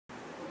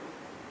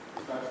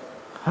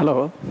Hello,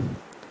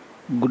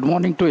 good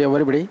morning to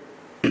everybody.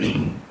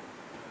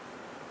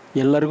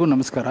 ಎಲ್ಲರಿಗೂ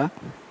ನಮಸ್ಕಾರ.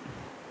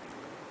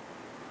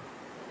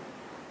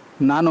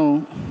 ನಾನು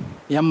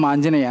ಎಂ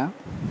ಆಂಜನೇಯ,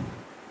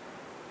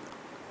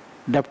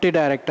 ಡೆಪ್ಟಿ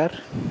ಡೈರೆಕ್ಟರ್,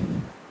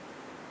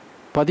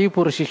 ಪದವಿ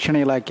ಪೂರ್ವ ಶಿಕ್ಷಣ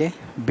ಇಲಾಖೆ,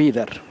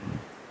 Bidar.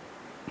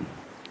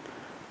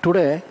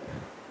 Today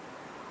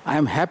I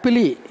am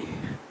happily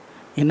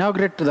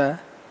inaugurate the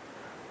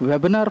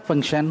webinar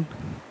function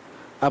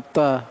of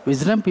the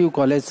Wisdom PU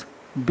College,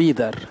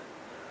 Bidar.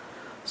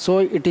 So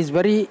it is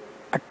very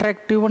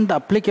attractive and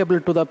applicable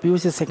to the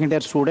PUC second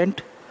year student.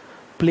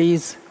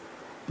 Please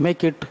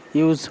make it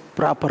use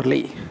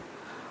properly.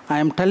 I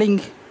am telling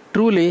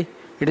truly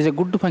it is a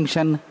good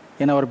function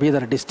in our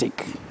Bidar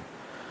district.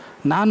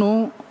 ನಾನು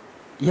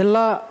ಎಲ್ಲ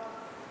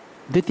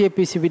ದ್ವಿತೀಯ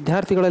PUC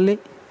ವಿದ್ಯಾರ್ಥಿಗಳಲ್ಲಿ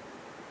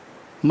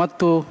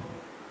ಮತ್ತು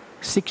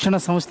ಶಿಕ್ಷಣ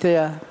ಸಂಸ್ಥೆಯ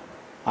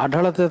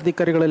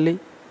ಆಡಳಿತಾಧಿಕಾರಿಗಳಲ್ಲಿ,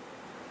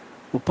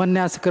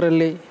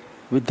 ಉಪನ್ಯಾಸಕರಲ್ಲಿ,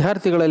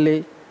 ವಿದ್ಯಾರ್ಥಿಗಳಲ್ಲಿ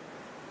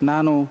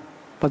ನಾನು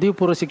ಪದವಿ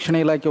ಪೂರ್ವ ಶಿಕ್ಷಣ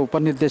ಇಲಾಖೆ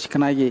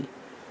ಉಪನಿರ್ದೇಶಕನಾಗಿ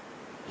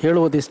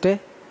ಹೇಳುವುದಿಷ್ಟೇ.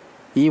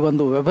 ಈ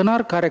ಒಂದು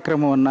ವೆಬಿನಾರ್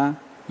ಕಾರ್ಯಕ್ರಮವನ್ನು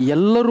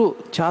ಎಲ್ಲರೂ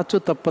ಚಾಚು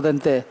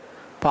ತಪ್ಪದಂತೆ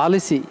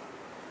ಪಾಲಿಸಿ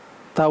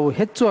ತಾವು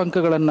ಹೆಚ್ಚು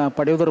ಅಂಕಗಳನ್ನು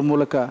ಪಡೆಯುವುದರ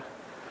ಮೂಲಕ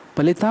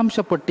ಫಲಿತಾಂಶ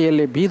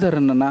ಪಟ್ಟಿಯಲ್ಲಿ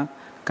ಬೀದರನ್ನು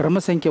ಕ್ರಮ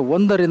ಸಂಖ್ಯೆ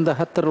 1ರಿಂದ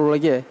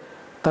 10ರೊಳಗೆ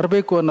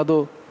ತರಬೇಕು ಅನ್ನೋದು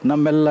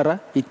ನಮ್ಮೆಲ್ಲರ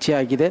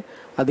ಇಚ್ಛೆಯಾಗಿದೆ.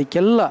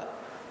 ಅದಕ್ಕೆಲ್ಲ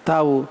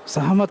ತಾವು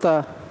ಸಹಮತ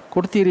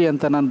ಕೊಡ್ತೀರಿ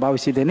ಅಂತ ನಾನು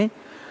ಭಾವಿಸಿದ್ದೇನೆ.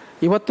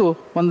 ಇವತ್ತು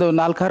ಒಂದು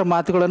 4-6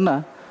 ಮಾತುಗಳನ್ನು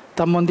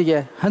ತಮ್ಮೊಂದಿಗೆ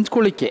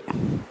ಹಂಚ್ಕೊಳ್ಳಿಕ್ಕೆ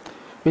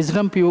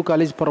ವಿಸ್ಡಮ್ PU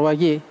ಕಾಲೇಜ್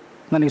ಪರವಾಗಿ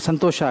ನನಗೆ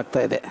ಸಂತೋಷ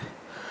ಆಗ್ತಾಯಿದೆ.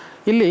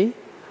 ಇಲ್ಲಿ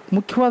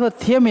ಮುಖ್ಯವಾದ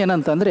ಥೀಮ್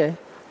ಏನಂತಂದರೆ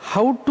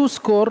how to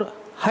score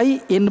high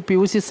in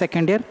PUC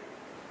second year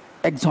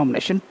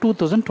examination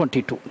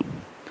 2022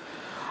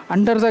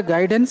 under the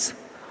guidance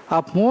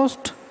of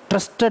most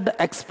trusted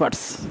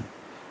experts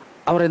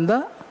ಅವರಿಂದ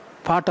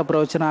ಪಾಠ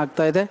ಪ್ರವಚನ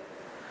ಆಗ್ತಾಯಿದೆ.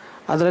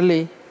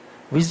 ಅದರಲ್ಲಿ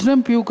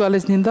ವಿಸ್ಡಮ್ PU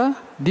ಕಾಲೇಜಿನಿಂದ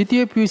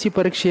ದ್ವಿತೀಯ PUC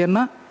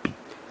ಪರೀಕ್ಷೆಯನ್ನು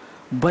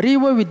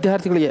ಬರೆಯುವ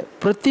ವಿದ್ಯಾರ್ಥಿಗಳಿಗೆ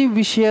ಪ್ರತಿ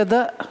ವಿಷಯದ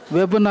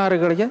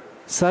ವೆಬಿನಾರ್ಗಳಿಗೆ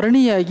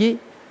ಸರಣಿಯಾಗಿ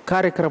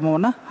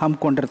ಕಾರ್ಯಕ್ರಮವನ್ನು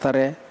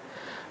ಹಮ್ಮಿಕೊಂಡಿರ್ತಾರೆ.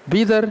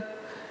 ಬೀದರ್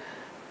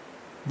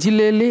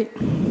ಜಿಲ್ಲೆಯಲ್ಲಿ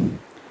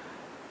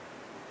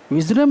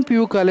wisdom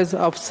PU college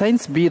of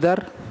science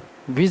Bidar,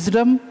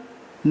 wisdom,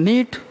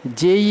 neat,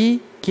 JE,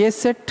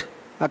 KSET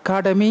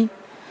academy,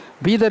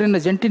 ಬೀದರಿನ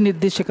ಜಂಟಿ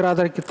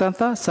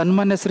ನಿರ್ದೇಶಕರಾಗಿರ್ತಂಥ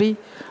ಸನ್ಮಾನ್ಯ ಶ್ರೀ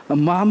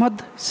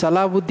ಮೊಹಮ್ಮದ್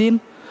ಸಲಾವುದ್ದೀನ್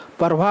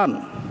ಪರ್ವಾನ್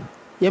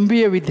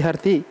MBA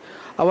ವಿದ್ಯಾರ್ಥಿ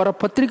ಅವರ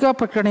ಪತ್ರಿಕಾ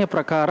ಪ್ರಕಟಣೆಯ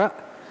ಪ್ರಕಾರ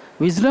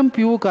ವಿಸ್ಡಮ್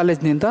PU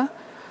ಕಾಲೇಜಿನಿಂದ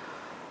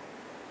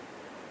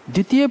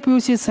ದ್ವಿತೀಯ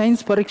PUC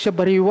ಸೈನ್ಸ್ ಪರೀಕ್ಷೆ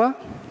ಬರೆಯುವ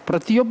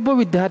ಪ್ರತಿಯೊಬ್ಬ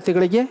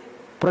ವಿದ್ಯಾರ್ಥಿಗಳಿಗೆ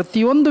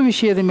ಪ್ರತಿಯೊಂದು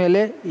ವಿಷಯದ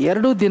ಮೇಲೆ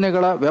 2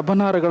 ದಿನಗಳ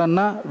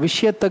ವೆಬಿನಾರ್ಗಳನ್ನು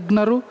ವಿಷಯ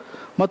ತಜ್ಞರು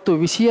ಮತ್ತು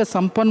ವಿಷಯ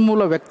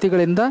ಸಂಪನ್ಮೂಲ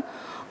ವ್ಯಕ್ತಿಗಳಿಂದ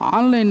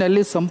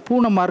ಆನ್ಲೈನ್ನಲ್ಲಿ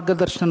ಸಂಪೂರ್ಣ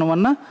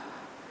ಮಾರ್ಗದರ್ಶನವನ್ನು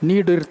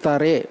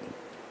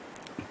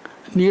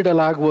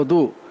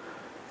ನೀಡಲಾಗುವುದು.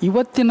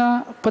 ಇವತ್ತಿನ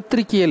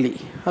ಪತ್ರಿಕೆಯಲ್ಲಿ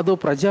ಅದು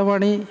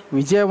ಪ್ರಜಾವಾಣಿ,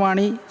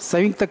 ವಿಜಯವಾಣಿ,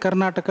 ಸಂಯುಕ್ತ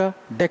ಕರ್ನಾಟಕ,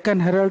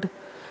 ಡೆಕ್ಕನ್ ಹೆರಾಲ್ಡ್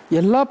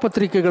ಎಲ್ಲ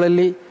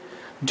ಪತ್ರಿಕೆಗಳಲ್ಲಿ,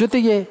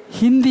 ಜೊತೆಗೆ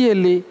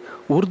ಹಿಂದಿಯಲ್ಲಿ,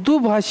 ಉರ್ದು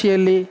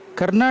ಭಾಷೆಯಲ್ಲಿ,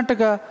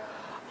 ಕರ್ನಾಟಕ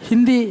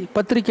ಹಿಂದಿ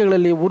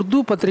ಪತ್ರಿಕೆಗಳಲ್ಲಿ,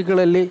 ಉರ್ದು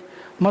ಪತ್ರಿಕೆಗಳಲ್ಲಿ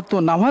ಮತ್ತು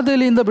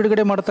ನವದೆಹಲಿಯಿಂದ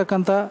ಬಿಡುಗಡೆ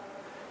ಮಾಡ್ತಕ್ಕಂಥ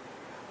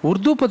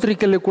ಉರ್ದು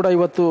ಪತ್ರಿಕೆಯಲ್ಲಿ ಕೂಡ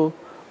ಇವತ್ತು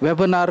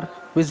ವೆಬಿನಾರ್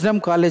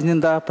ವಿಸ್ಡಮ್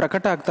ಕಾಲೇಜಿನಿಂದ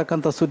ಪ್ರಕಟ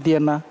ಆಗ್ತಕ್ಕಂಥ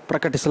ಸುದ್ದಿಯನ್ನು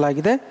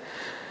ಪ್ರಕಟಿಸಲಾಗಿದೆ.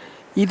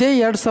 ಇದೇ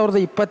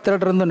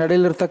 2022ರಂದು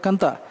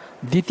ನಡೆಯಲಿರ್ತಕ್ಕಂಥ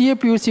ದ್ವಿತೀಯ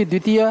PUC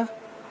ದ್ವಿತೀಯ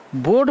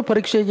ಬೋರ್ಡ್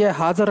ಪರೀಕ್ಷೆಗೆ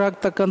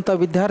ಹಾಜರಾಗ್ತಕ್ಕಂಥ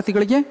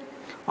ವಿದ್ಯಾರ್ಥಿಗಳಿಗೆ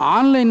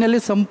ಆನ್ಲೈನ್ನಲ್ಲಿ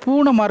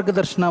ಸಂಪೂರ್ಣ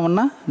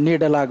ಮಾರ್ಗದರ್ಶನವನ್ನು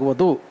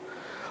ನೀಡಲಾಗುವುದು.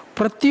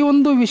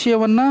 ಪ್ರತಿಯೊಂದು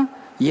ವಿಷಯವನ್ನು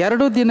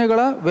 2 ದಿನಗಳ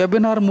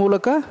ವೆಬಿನಾರ್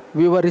ಮೂಲಕ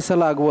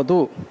ವಿವರಿಸಲಾಗುವುದು.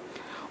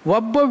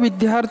 ಒಬ್ಬ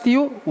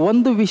ವಿದ್ಯಾರ್ಥಿಯು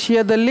ಒಂದು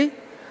ವಿಷಯದಲ್ಲಿ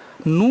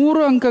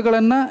 100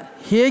 ಅಂಕಗಳನ್ನು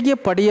ಹೇಗೆ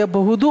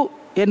ಪಡೆಯಬಹುದು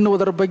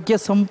ಎನ್ನುವುದರ ಬಗ್ಗೆ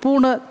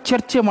ಸಂಪೂರ್ಣ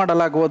ಚರ್ಚೆ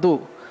ಮಾಡಲಾಗುವುದು.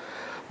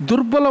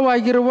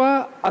 ದುರ್ಬಲವಾಗಿರುವ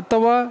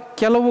ಅಥವಾ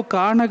ಕೆಲವು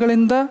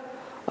ಕಾರಣಗಳಿಂದ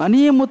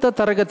ಅನಿಯಮಿತ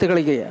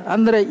ತರಗತಿಗಳಿಗೆ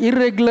ಅಂದರೆ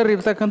ಇರ್ರೆಗ್ಯುಲರ್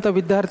ಇರ್ತಕ್ಕಂಥ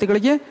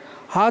ವಿದ್ಯಾರ್ಥಿಗಳಿಗೆ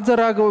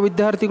ಹಾಜರಾಗುವ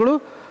ವಿದ್ಯಾರ್ಥಿಗಳು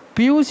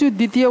PUC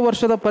ದ್ವಿತೀಯ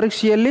ವರ್ಷದ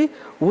ಪರೀಕ್ಷೆಯಲ್ಲಿ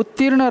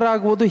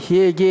ಉತ್ತೀರ್ಣರಾಗುವುದು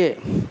ಹೇಗೆ,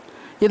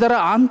 ಇದರ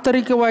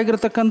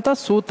ಆಂತರಿಕವಾಗಿರ್ತಕ್ಕಂಥ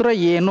ಸೂತ್ರ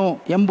ಏನು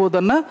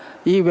ಎಂಬುದನ್ನು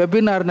ಈ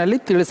ವೆಬಿನಾರ್ನಲ್ಲಿ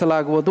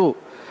ತಿಳಿಸಲಾಗುವುದು.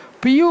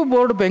 PU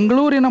ಬೋರ್ಡ್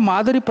ಬೆಂಗಳೂರಿನ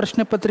ಮಾದರಿ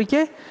ಪ್ರಶ್ನೆ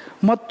ಪತ್ರಿಕೆ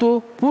ಮತ್ತು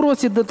ಪೂರ್ವ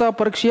ಸಿದ್ಧತಾ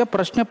ಪರೀಕ್ಷೆಯ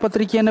ಪ್ರಶ್ನೆ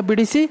ಪತ್ರಿಕೆಯನ್ನು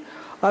ಬಿಡಿಸಿ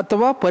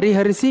ಅಥವಾ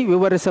ಪರಿಹರಿಸಿ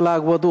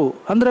ವಿವರಿಸಲಾಗುವುದು.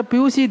 ಅಂದರೆ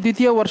PUC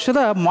ದ್ವಿತೀಯ ವರ್ಷದ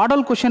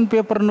ಮಾಡೆಲ್ ಕ್ವಶನ್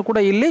ಪೇಪರನ್ನು ಕೂಡ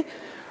ಇಲ್ಲಿ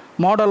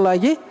ಮಾಡೆಲ್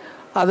ಆಗಿ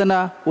ಅದನ್ನು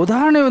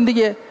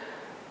ಉದಾಹರಣೆಯೊಂದಿಗೆ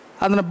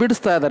ಅದನ್ನು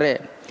ಬಿಡಿಸ್ತಾ ಇದ್ದಾರೆ.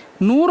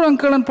 100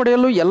 ಅಂಕಗಳನ್ನು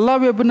ಪಡೆಯಲು ಎಲ್ಲ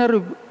ವೆಬಿನಾರ್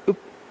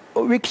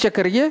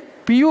ವೀಕ್ಷಕರಿಗೆ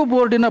PU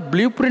ಬೋರ್ಡಿನ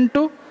ಬ್ಲೂ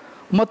ಪ್ರಿಂಟು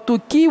ಮತ್ತು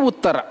ಕೀ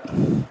ಉತ್ತರ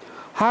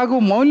ಹಾಗೂ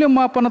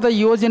ಮೌಲ್ಯಮಾಪನದ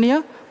ಯೋಜನೆಯ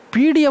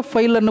PDF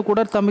ಫೈಲನ್ನು ಕೂಡ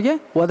ತಮಗೆ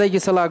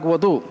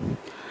ಒದಗಿಸಲಾಗುವುದು.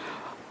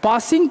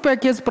 ಪಾಸಿಂಗ್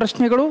ಪ್ಯಾಕೇಜ್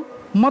ಪ್ರಶ್ನೆಗಳು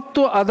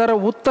ಮತ್ತು ಅದರ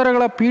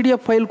ಉತ್ತರಗಳ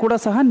PDF ಫೈಲ್ ಕೂಡ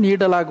ಸಹ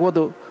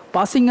ನೀಡಲಾಗುವುದು.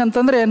 ಪಾಸಿಂಗ್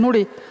ಅಂತಂದರೆ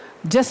ನೋಡಿ,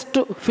 ಜಸ್ಟ್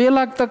ಫೇಲ್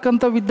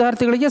ಆಗ್ತಕ್ಕಂಥ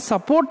ವಿದ್ಯಾರ್ಥಿಗಳಿಗೆ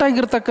ಸಪೋರ್ಟ್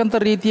ಆಗಿರ್ತಕ್ಕಂಥ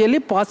ರೀತಿಯಲ್ಲಿ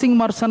ಪಾಸಿಂಗ್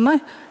ಮಾರ್ಕ್ಸನ್ನು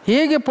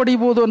ಹೇಗೆ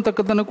ಪಡಿಬೋದು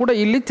ಅಂತಕ್ಕಂಥನ್ನು ಕೂಡ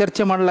ಇಲ್ಲಿ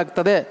ಚರ್ಚೆ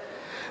ಮಾಡಲಾಗ್ತದೆ.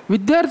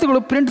 ವಿದ್ಯಾರ್ಥಿಗಳು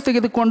ಪ್ರಿಂಟ್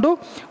ತೆಗೆದುಕೊಂಡು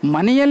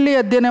ಮನೆಯಲ್ಲೇ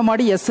ಅಧ್ಯಯನ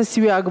ಮಾಡಿ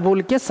ಯಶಸ್ವಿ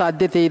ಆಗಬಹುದಕ್ಕೆ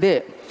ಸಾಧ್ಯತೆ ಇದೆ.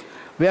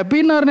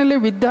 ವೆಬಿನಾರ್ನಲ್ಲಿ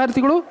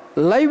ವಿದ್ಯಾರ್ಥಿಗಳು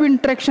ಲೈವ್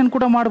ಇಂಟ್ರ್ಯಾಕ್ಷನ್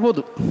ಕೂಡ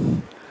ಮಾಡ್ಬೋದು.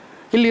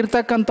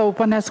 ಇಲ್ಲಿರ್ತಕ್ಕಂಥ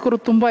ಉಪನ್ಯಾಸಕರು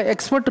ತುಂಬ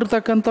ಎಕ್ಸ್ಪರ್ಟ್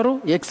ಇರ್ತಕ್ಕಂಥವ್ರು,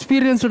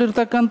 ಎಕ್ಸ್ಪೀರಿಯನ್ಸ್ಡ್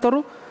ಇರ್ತಕ್ಕಂಥವ್ರು,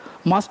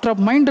 ಮಾಸ್ಟರ್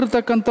ಆಫ್ ಮೈಂಡ್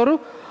ಇರ್ತಕ್ಕಂಥವ್ರು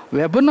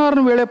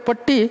ವೆಬಿನಾರ್ನ ವೇಳೆ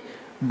ಪಟ್ಟಿ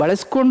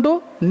ಬಳಸ್ಕೊಂಡು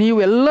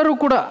ನೀವೆಲ್ಲರೂ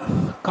ಕೂಡ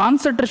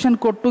ಕಾನ್ಸಂಟ್ರೇಷನ್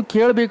ಕೊಟ್ಟು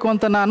ಕೇಳಬೇಕು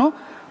ಅಂತ ನಾನು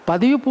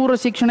ಪದವಿ ಪೂರ್ವ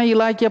ಶಿಕ್ಷಣ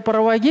ಇಲಾಖೆಯ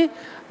ಪರವಾಗಿ,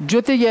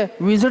 ಜೊತೆಗೆ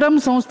ವಿಸ್ಡಮ್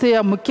ಸಂಸ್ಥೆಯ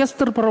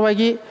ಮುಖ್ಯಸ್ಥರ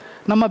ಪರವಾಗಿ,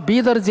 ನಮ್ಮ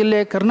ಬೀದರ್ ಜಿಲ್ಲೆ,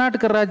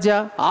 ಕರ್ನಾಟಕ ರಾಜ್ಯ,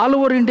 ಆಲ್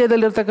ಓವರ್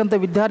ಇಂಡಿಯಾದಲ್ಲಿರ್ತಕ್ಕಂಥ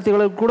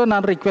ವಿದ್ಯಾರ್ಥಿಗಳಿಗೂ ಕೂಡ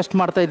ನಾನು ರಿಕ್ವೆಸ್ಟ್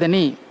ಮಾಡ್ತಾ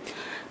ಇದ್ದೀನಿ.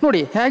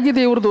 ನೋಡಿ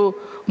ಹೇಗಿದೆ ಇವ್ರದ್ದು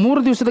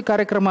 3 ದಿವಸದ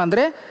ಕಾರ್ಯಕ್ರಮ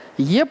ಅಂದರೆ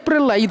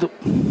ಏಪ್ರಿಲ್ 5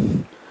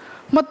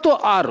 ಮತ್ತು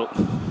 6,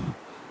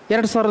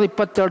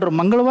 2022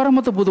 ಮಂಗಳವಾರ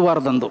ಮತ್ತು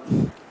ಬುಧವಾರದಂದು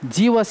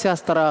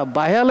ಜೀವಶಾಸ್ತ್ರ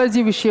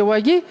ಬಯಾಲಜಿ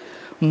ವಿಷಯವಾಗಿ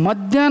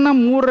ಮಧ್ಯಾಹ್ನ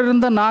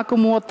 3ರಿಂದ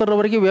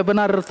 4:30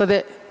 ವೆಬಿನಾರ್ ಇರ್ತದೆ.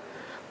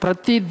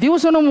 ಪ್ರತಿ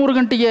ದಿವಸನೂ 3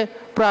 ಗಂಟೆಗೆ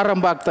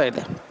ಪ್ರಾರಂಭ ಆಗ್ತಾ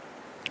ಇದೆ.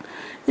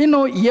 ಇನ್ನು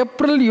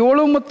ಏಪ್ರಿಲ್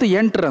 7 ಮತ್ತು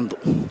 8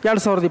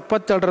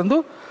 2022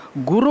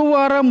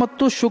 ಗುರುವಾರ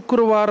ಮತ್ತು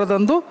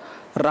ಶುಕ್ರವಾರದಂದು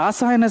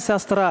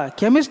ರಾಸಾಯನಶಾಸ್ತ್ರ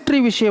ಕೆಮಿಸ್ಟ್ರಿ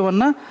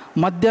ವಿಷಯವನ್ನು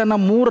ಮಧ್ಯಾಹ್ನ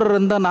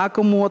 3ರಿಂದ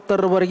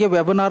 4:30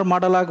 ವೆಬಿನಾರ್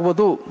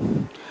ಮಾಡಲಾಗುವುದು.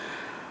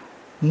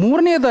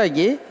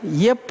 3ನೇದಾಗಿ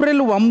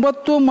ಏಪ್ರಿಲ್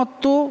 9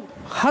 ಮತ್ತು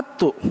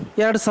 10,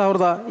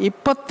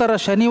 2020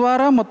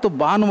 ಶನಿವಾರ ಮತ್ತು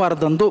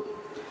ಭಾನುವಾರದಂದು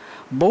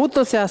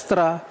ಭೌತಶಾಸ್ತ್ರ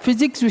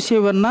ಫಿಸಿಕ್ಸ್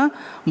ವಿಷಯವನ್ನು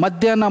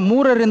ಮಧ್ಯಾಹ್ನ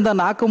 3ರಿಂದ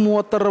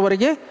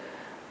 4:30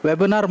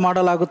 ವೆಬಿನಾರ್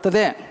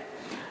ಮಾಡಲಾಗುತ್ತದೆ.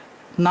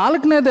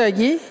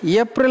 4ನೇದಾಗಿ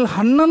ಏಪ್ರಿಲ್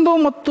 11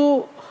 ಮತ್ತು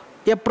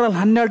ಏಪ್ರಿಲ್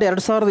 12,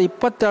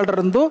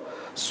 2022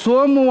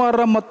 ಸೋಮವಾರ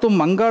ಮತ್ತು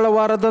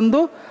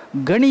ಮಂಗಳವಾರದಂದು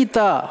ಗಣಿತ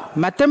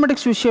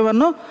ಮ್ಯಾಥಮೆಟಿಕ್ಸ್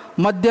ವಿಷಯವನ್ನು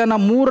ಮಧ್ಯಾಹ್ನ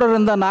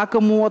 3ರಿಂದ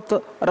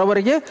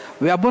 4:30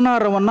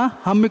 ವೆಬಿನಾರವನ್ನು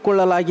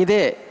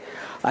ಹಮ್ಮಿಕೊಳ್ಳಲಾಗಿದೆ.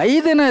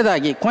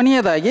 5ನೇದಾಗಿ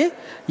ಕೊನೆಯದಾಗಿ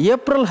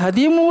ಏಪ್ರಿಲ್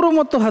 13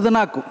 ಮತ್ತು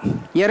 14,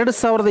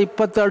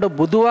 2022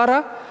 ಬುಧವಾರ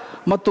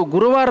ಮತ್ತು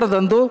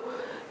ಗುರುವಾರದಂದು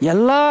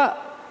ಎಲ್ಲ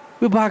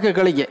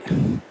ವಿಭಾಗಗಳಿಗೆ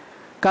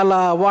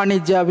ಕಲಾ,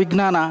 ವಾಣಿಜ್ಯ,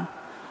 ವಿಜ್ಞಾನ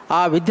ಆ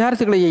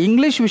ವಿದ್ಯಾರ್ಥಿಗಳಿಗೆ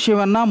ಇಂಗ್ಲೀಷ್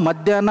ವಿಷಯವನ್ನು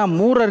ಮಧ್ಯಾಹ್ನ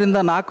 3ರಿಂದ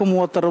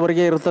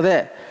 4:30 ಇರುತ್ತದೆ.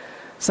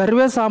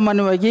 ಸರ್ವೇ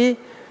ಸಾಮಾನ್ಯವಾಗಿ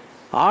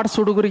ಆರ್ಟ್ಸ್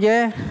ಹುಡುಗರಿಗೆ,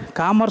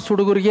 ಕಾಮರ್ಸ್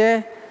ಹುಡುಗರಿಗೆ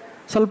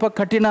ಸ್ವಲ್ಪ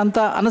ಕಠಿಣ ಅಂತ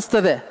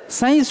ಅನ್ನಿಸ್ತದೆ.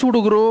 ಸೈನ್ಸ್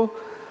ಹುಡುಗರು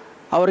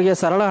ಅವರಿಗೆ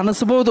ಸರಳ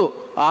ಅನ್ನಿಸ್ಬೋದು.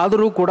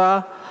 ಆದರೂ ಕೂಡ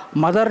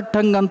ಮದರ್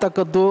ಟಂಗ್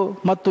ಅಂತಕ್ಕದ್ದು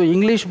ಮತ್ತು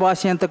ಇಂಗ್ಲೀಷ್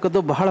ಭಾಷೆ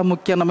ಅಂತಕ್ಕದ್ದು ಬಹಳ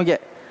ಮುಖ್ಯ ನಮಗೆ.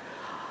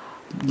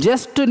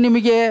 ಜಸ್ಟ್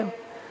ನಿಮಗೆ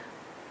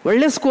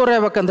ಒಳ್ಳೆ ಸ್ಕೋರ್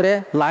ಆಗಬೇಕಂದ್ರೆ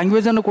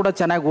ಲ್ಯಾಂಗ್ವೇಜನ್ನು ಕೂಡ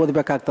ಚೆನ್ನಾಗಿ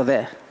ಓದಬೇಕಾಗ್ತದೆ.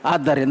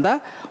 ಆದ್ದರಿಂದ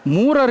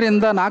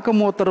 3ರಿಂದ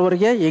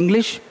 4:30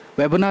 ಇಂಗ್ಲೀಷ್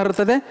ವೆಬಿನಾರ್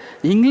ಇರ್ತದೆ.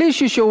 ಇಂಗ್ಲೀಷ್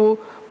ವಿಷಯವು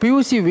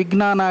PUC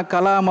ವಿಜ್ಞಾನ,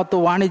 ಕಲಾ ಮತ್ತು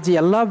ವಾಣಿಜ್ಯ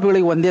ಎಲ್ಲ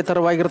ಗಳಿಗೆ ಒಂದೇ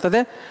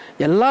ಥರವಾಗಿರ್ತದೆ.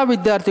 ಎಲ್ಲ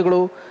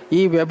ವಿದ್ಯಾರ್ಥಿಗಳು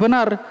ಈ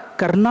ವೆಬಿನಾರ್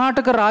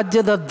ಕರ್ನಾಟಕ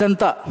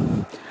ರಾಜ್ಯದಾದ್ಯಂತ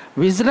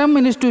ವಿಸ್ಡಮ್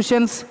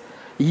ಇನ್ಸ್ಟಿಟ್ಯೂಷನ್ಸ್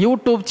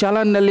ಯೂಟ್ಯೂಬ್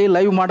ಚಾನಲ್ನಲ್ಲಿ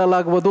ಲೈವ್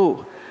ಮಾಡಲಾಗುವುದು.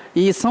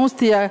 ಈ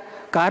ಸಂಸ್ಥೆಯ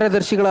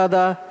ಕಾರ್ಯದರ್ಶಿಗಳಾದ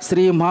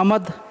ಶ್ರೀ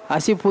ಮೊಹಮ್ಮದ್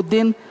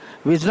ಆಸಿಫುದ್ದೀನ್,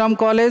 ವಿಸ್ಡಮ್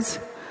ಕಾಲೇಜ್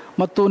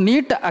ಮತ್ತು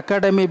ನೀಟ್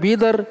ಅಕಾಡೆಮಿ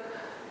ಬೀದರ್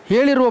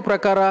ಹೇಳಿರುವ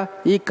ಪ್ರಕಾರ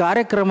ಈ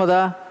ಕಾರ್ಯಕ್ರಮದ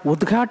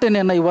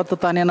ಉದ್ಘಾಟನೆಯನ್ನು ಇವತ್ತು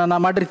ತಾನೇ ನಾನು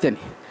ಮಾಡಿರ್ತೇನೆ.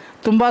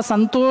 ತುಂಬ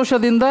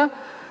ಸಂತೋಷದಿಂದ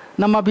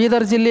ನಮ್ಮ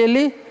ಬೀದರ್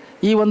ಜಿಲ್ಲೆಯಲ್ಲಿ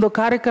ಈ ಒಂದು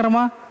ಕಾರ್ಯಕ್ರಮ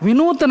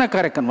ವಿನೂತನ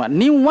ಕಾರ್ಯಕ್ರಮ,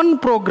 new one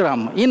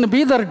program in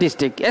Bidar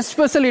district,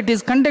 especially it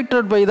is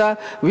conducted by the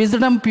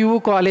wisdom PU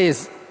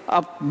college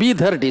of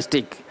Bidar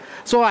district.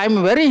 So I am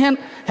very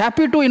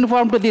happy to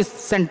inform to these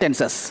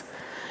sentences.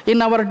 In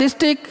our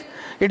district,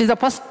 it is the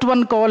first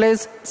one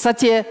college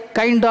such a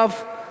kind of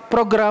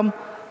program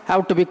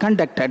have to be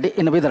conducted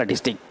in Bidar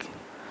district.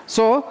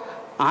 So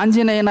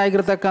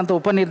ಆಂಜನೇಯನಾಗಿರ್ತಕ್ಕಂಥ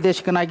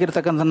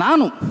ಉಪನಿರ್ದೇಶಕನಾಗಿರ್ತಕ್ಕಂಥ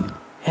ನಾನು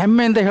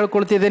ಹೆಮ್ಮೆಯಿಂದ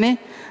ಹೇಳ್ಕೊಳ್ತಿದ್ದೇನೆ,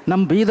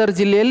 ನಮ್ಮ ಬೀದರ್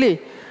ಜಿಲ್ಲೆಯಲ್ಲಿ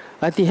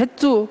ಅತಿ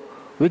ಹೆಚ್ಚು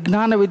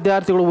ವಿಜ್ಞಾನ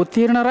ವಿದ್ಯಾರ್ಥಿಗಳು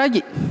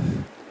ಉತ್ತೀರ್ಣರಾಗಿ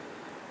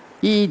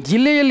ಈ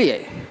ಜಿಲ್ಲೆಯಲ್ಲಿಯೇ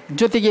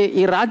ಜೊತೆಗೆ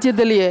ಈ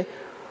ರಾಜ್ಯದಲ್ಲಿಯೇ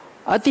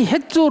ಅತಿ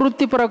ಹೆಚ್ಚು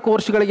ವೃತ್ತಿಪರ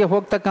ಕೋರ್ಸ್ಗಳಿಗೆ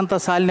ಹೋಗ್ತಕ್ಕಂಥ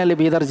ಸಾಲಿನಲ್ಲಿ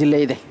ಬೀದರ್ ಜಿಲ್ಲೆ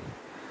ಇದೆ.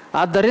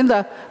 ಆದ್ದರಿಂದ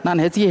ನಾನು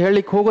ಹೆಚ್ಚಿಗೆ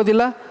ಹೇಳಲಿಕ್ಕೆ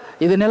ಹೋಗೋದಿಲ್ಲ.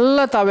 ಇದನ್ನೆಲ್ಲ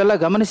ತಾವೆಲ್ಲ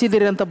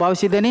ಗಮನಿಸಿದ್ದೀರಿ ಅಂತ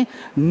ಭಾವಿಸಿದ್ದೇನೆ.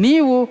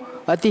 ನೀವು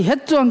ಅತಿ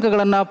ಹೆಚ್ಚು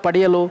ಅಂಕಗಳನ್ನು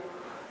ಪಡೆಯಲು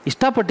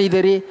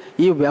ಇಷ್ಟಪಟ್ಟಿದ್ದೀರಿ.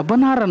 ಈ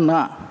ವೆಬಿನಾರನ್ನು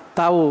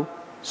ತಾವು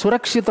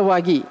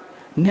ಸುರಕ್ಷಿತವಾಗಿ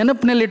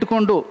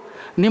ನೆನಪಿನಲ್ಲಿಟ್ಟುಕೊಂಡು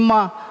ನಿಮ್ಮ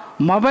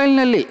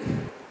ಮೊಬೈಲ್ನಲ್ಲಿ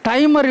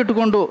ಟೈಮರ್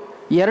ಇಟ್ಕೊಂಡು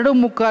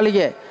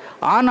 2:45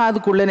 ಆನ್ ಆದ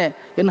ಕೂಡಲೇ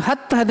ಇನ್ನು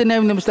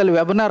 10-15 ನಿಮಿಷದಲ್ಲಿ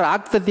ವೆಬಿನಾರ್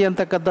ಆಗ್ತದೆ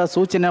ಅಂತಕ್ಕಂಥ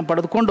ಸೂಚನೆ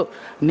ಪಡೆದುಕೊಂಡು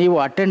ನೀವು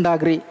ಅಟೆಂಡ್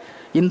ಆಗ್ರಿ.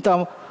 ಇಂಥ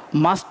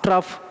ಮಾಸ್ಟರ್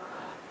ಆಫ್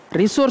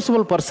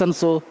ರಿಸೋರ್ಸ್ಬಲ್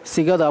ಪರ್ಸನ್ಸು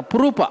ಸಿಗೋದು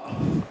ಅಪರೂಪ.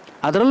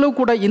 ಅದರಲ್ಲೂ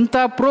ಕೂಡ ಇಂಥ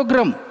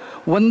ಪ್ರೋಗ್ರಾಮ್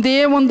ಒಂದೇ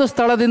ಒಂದು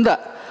ಸ್ಥಳದಿಂದ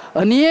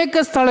ಅನೇಕ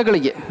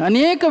ಸ್ಥಳಗಳಿಗೆ,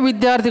 ಅನೇಕ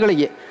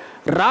ವಿದ್ಯಾರ್ಥಿಗಳಿಗೆ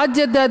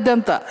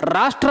ರಾಜ್ಯದಾದ್ಯಂತ,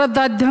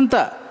 ರಾಷ್ಟ್ರದಾದ್ಯಂತ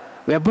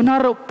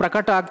ವೆಬಿನಾರ್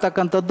ಪ್ರಕಟ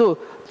ಆಗ್ತಕ್ಕಂಥದ್ದು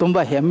ತುಂಬ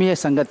ಹೆಮ್ಮೆಯ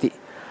ಸಂಗತಿ.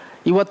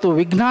 ಇವತ್ತು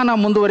ವಿಜ್ಞಾನ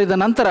ಮುಂದುವರಿದ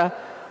ನಂತರ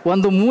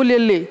ಒಂದು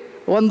ಮೂಲೆಯಲ್ಲಿ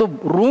ಒಂದು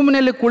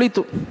ರೂಮ್ನಲ್ಲಿ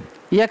ಕುಳಿತು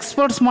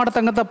ಎಕ್ಸ್ಪರ್ಟ್ಸ್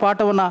ಮಾಡ್ತಕ್ಕಂಥ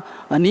ಪಾಠವನ್ನು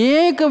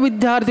ಅನೇಕ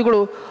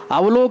ವಿದ್ಯಾರ್ಥಿಗಳು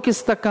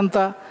ಅವಲೋಕಿಸ್ತಕ್ಕಂಥ,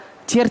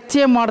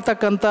 ಚರ್ಚೆ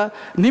ಮಾಡ್ತಕ್ಕಂಥ,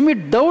 ನಿಮಗೆ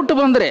ಡೌಟ್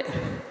ಬಂದರೆ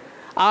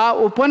ಆ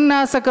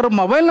ಉಪನ್ಯಾಸಕರ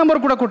ಮೊಬೈಲ್ ನಂಬರ್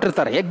ಕೂಡ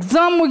ಕೊಟ್ಟಿರ್ತಾರೆ.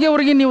 ಎಕ್ಸಾಮ್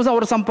ಮುಗಿಯೋವರೆಗೆ ನೀವು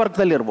ಅವರ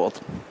ಸಂಪರ್ಕದಲ್ಲಿರ್ಬೋದು.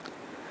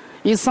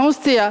 ಈ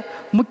ಸಂಸ್ಥೆಯ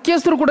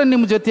ಮುಖ್ಯಸ್ಥರು ಕೂಡ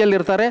ನಿಮ್ಮ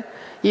ಜೊತೆಯಲ್ಲಿರ್ತಾರೆ.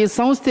 ಈ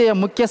ಸಂಸ್ಥೆಯ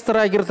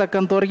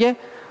ಮುಖ್ಯಸ್ಥರಾಗಿರ್ತಕ್ಕಂಥವ್ರಿಗೆ,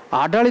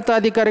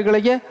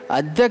 ಆಡಳಿತಾಧಿಕಾರಿಗಳಿಗೆ,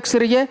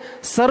 ಅಧ್ಯಕ್ಷರಿಗೆ,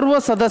 ಸರ್ವ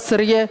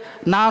ಸದಸ್ಯರಿಗೆ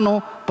ನಾನು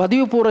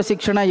ಪದವಿ ಪೂರ್ವ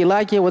ಶಿಕ್ಷಣ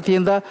ಇಲಾಖೆಯ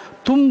ವತಿಯಿಂದ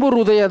ತುಂಬು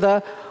ಹೃದಯದ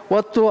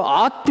ಮತ್ತು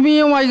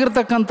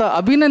ಆತ್ಮೀಯವಾಗಿರ್ತಕ್ಕಂಥ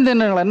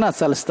ಅಭಿನಂದನೆಗಳನ್ನು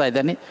ಸಲ್ಲಿಸ್ತಾ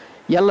ಇದ್ದೇನೆ.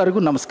 ಎಲ್ಲರಿಗೂ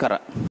ನಮಸ್ಕಾರ.